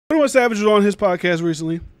21 Savage was on his podcast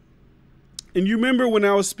recently. And you remember when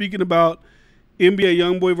I was speaking about NBA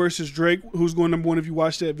Youngboy versus Drake, who's going number one? If you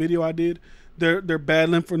watched that video I did, they're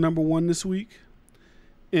battling for number one this week.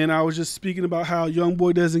 And I was just speaking about how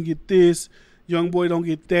Youngboy doesn't get this, Youngboy don't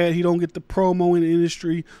get that, he don't get the promo in the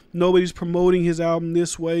industry, nobody's promoting his album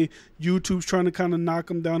this way, YouTube's trying to kind of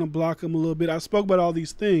knock him down and block him a little bit. I spoke about all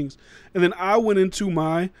these things. And then I went into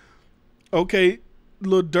my, okay,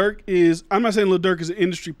 Lil Durk is, I'm not saying Lil Durk is an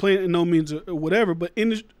industry plant in no means or whatever, but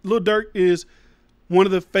Lil Durk is one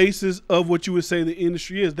of the faces of what you would say the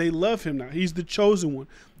industry is. They love him now. He's the chosen one.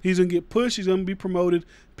 He's going to get pushed. He's going to be promoted.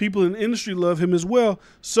 People in the industry love him as well.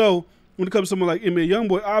 So when it comes to someone like NBA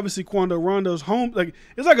Youngboy, obviously Quando Rondo's home, like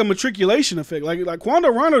it's like a matriculation effect. Like Quando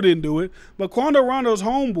Rondo didn't do it, but Quando Rondo's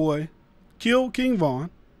homeboy killed King Von.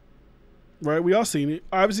 Right? We all seen it.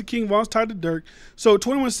 Obviously King Von's tied to Durk. So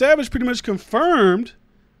 21 Savage pretty much confirmed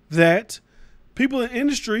that people in the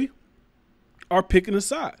industry are picking a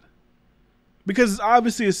side. Because it's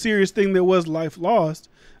obviously a serious thing. There was life lost.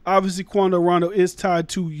 Obviously, Quando Rondo is tied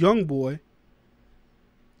to Youngboy.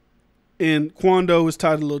 And Quando is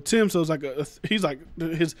tied to Lil Tim. So it's like he's like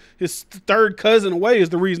his third cousin away is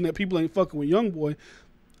the reason that people ain't fucking with Youngboy.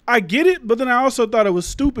 I get it, but then I also thought it was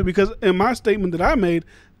stupid because in my statement that I made,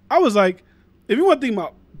 I was like, if you want to think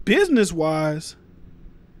about business-wise,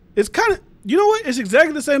 it's kind of, you know what? It's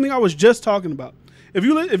exactly the same thing I was just talking about. If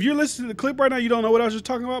you're listening to the clip right now, you don't know what I was just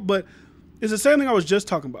talking about, but it's the same thing I was just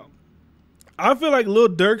talking about. I feel like Lil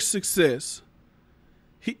Durk's success,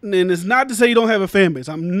 and it's not to say he don't have a fan base.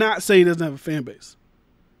 I'm not saying he doesn't have a fan base.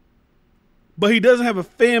 But he doesn't have a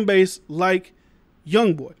fan base like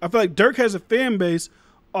Youngboy. I feel like Durk has a fan base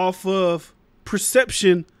off of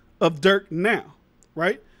perception of Durk now,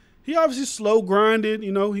 right? He obviously slow grinded.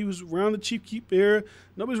 You know, he was around the Chief Keef era.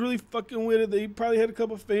 Nobody's really fucking with it. He probably had a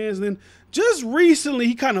couple of fans. And then just recently,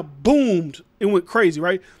 he kind of boomed and went crazy,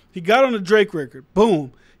 right? He got on the Drake record.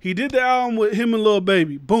 Boom. He did the album with him and Lil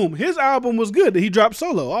Baby. Boom. His album was good that he dropped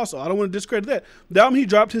solo also. I don't want to discredit that. The album he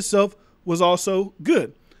dropped himself was also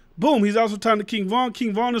good. Boom. He's also tied to King Von.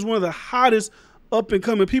 King Von is one of the hottest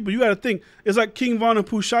up-and-coming people. You got to think. It's like King Von and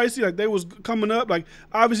Pooh Shiesty. Like, they was coming up. Like,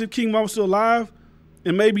 obviously, if King Von was still alive,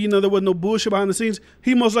 and maybe, you know, there wasn't no bullshit behind the scenes,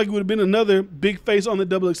 he most likely would have been another big face on the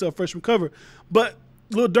XXL freshman cover. But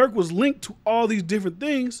Lil Durk was linked to all these different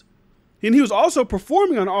things, and he was also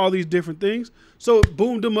performing on all these different things, so it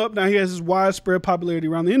boomed him up. Now he has this widespread popularity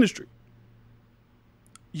around the industry.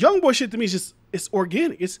 Youngboy shit to me is just, it's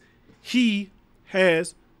organic. It's, he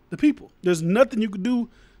has the people. There's nothing you could do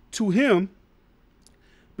to him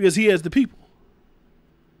because he has the people.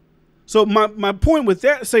 So my point with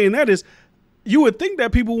that, saying that is, you would think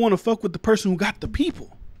that people want to fuck with the person who got the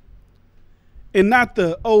people. And not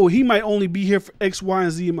the, oh, he might only be here for X, Y,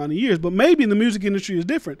 and Z amount of years. But maybe in the music industry is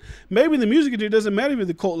different. Maybe in the music industry it doesn't matter if you're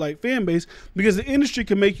the cult-like fan base because the industry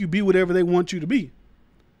can make you be whatever they want you to be.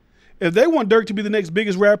 If they want Durk to be the next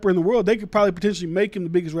biggest rapper in the world, they could probably potentially make him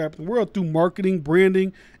the biggest rapper in the world through marketing,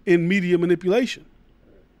 branding, and media manipulation.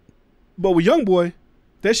 But with Youngboy,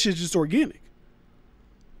 that shit's just organic.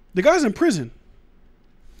 The guy's in prison.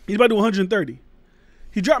 He's about to do 130.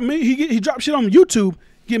 He dropped shit on YouTube,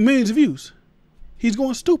 get millions of views. He's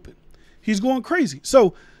going stupid. He's going crazy.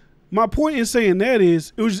 So my point in saying that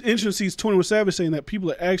is, it was just interesting to see 21 Savage saying that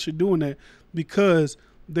people are actually doing that because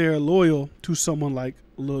they're loyal to someone like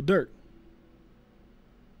Lil Durk.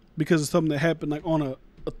 Because it's something that happened like on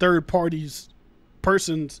a third party's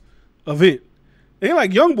person's event. It ain't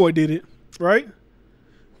like Youngboy did it, right?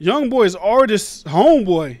 Youngboy's artist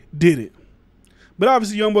homeboy did it. But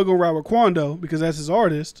obviously Youngboy gonna ride with Quando because that's his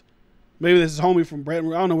artist. Maybe that's his homie from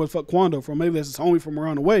Bradford. I don't know what the fuck Quando from. Maybe that's his homie from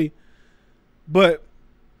around the way. But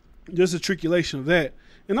just a triculation of that.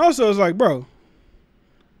 And also it's like, bro,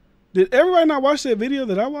 did everybody not watch that video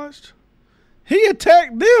that I watched? He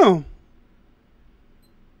attacked them.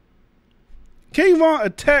 King Von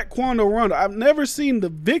attacked Quando Rondo. I've never seen the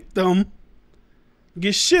victim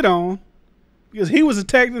get shit on because he was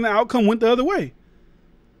attacked and the outcome went the other way.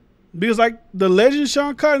 Because like the legend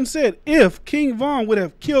Sean Cotton said, if King Von would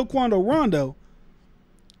have killed Quando Rondo,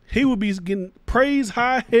 he would be getting praise,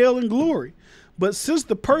 high, hail, and glory. But since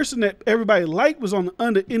the person that everybody liked was on the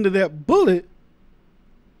under end of that bullet,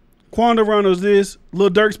 Quando Rondo's this, Lil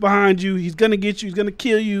Durk's behind you, he's going to get you, he's going to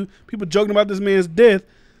kill you. People joking about this man's death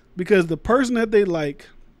because the person that they like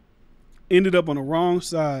ended up on the wrong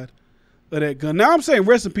side of that gun. Now I'm saying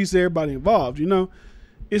rest in peace to everybody involved, you know.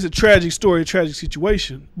 It's a tragic story, a tragic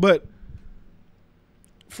situation. But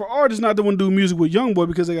for artists not to want to do music with Youngboy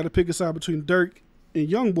because they got to pick a side between Durk and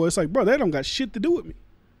Youngboy, it's like, bro, that don't got shit to do with me.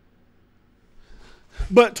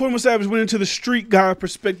 But 21 Savage went into the street guy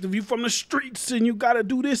perspective. You from the streets and you got to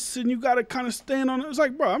do this and you got to kind of stand on it. It's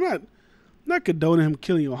like, bro, I'm not condoning him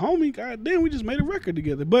killing your homie. God damn, we just made a record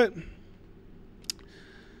together. But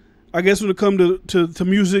I guess when it comes to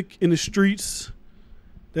music in the streets,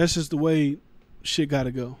 that's just the way shit got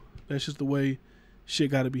to go. That's just the way shit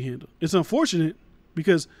got to be handled. It's unfortunate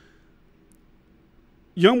because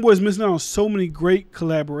Youngboy's missing out on so many great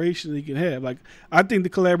collaborations he can have. Like, I think the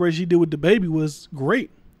collaboration he did with DaBaby was great.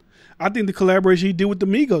 I think the collaboration he did with the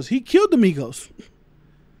Migos, he killed the Migos.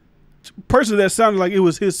 Personally, that sounded like it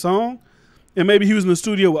was his song, and maybe he was in the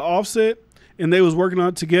studio with Offset, and they was working on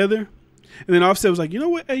it together. And then Offset was like, you know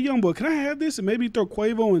what, hey, Youngboy, can I have this? And maybe throw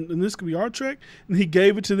Quavo and this could be our track. And he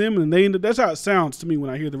gave it to them, and they ended. That's how it sounds to me when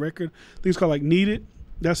I hear the record. I think it's called like Need It.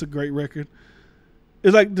 That's a great record.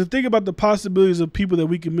 It's like to think about the possibilities of people that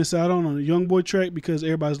we can miss out on a Youngboy track because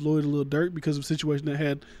everybody's loyal to Lil Durk because of a situation that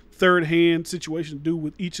had third-hand situation to do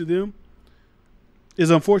with each of them is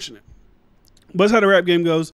unfortunate. But that's how the rap game goes.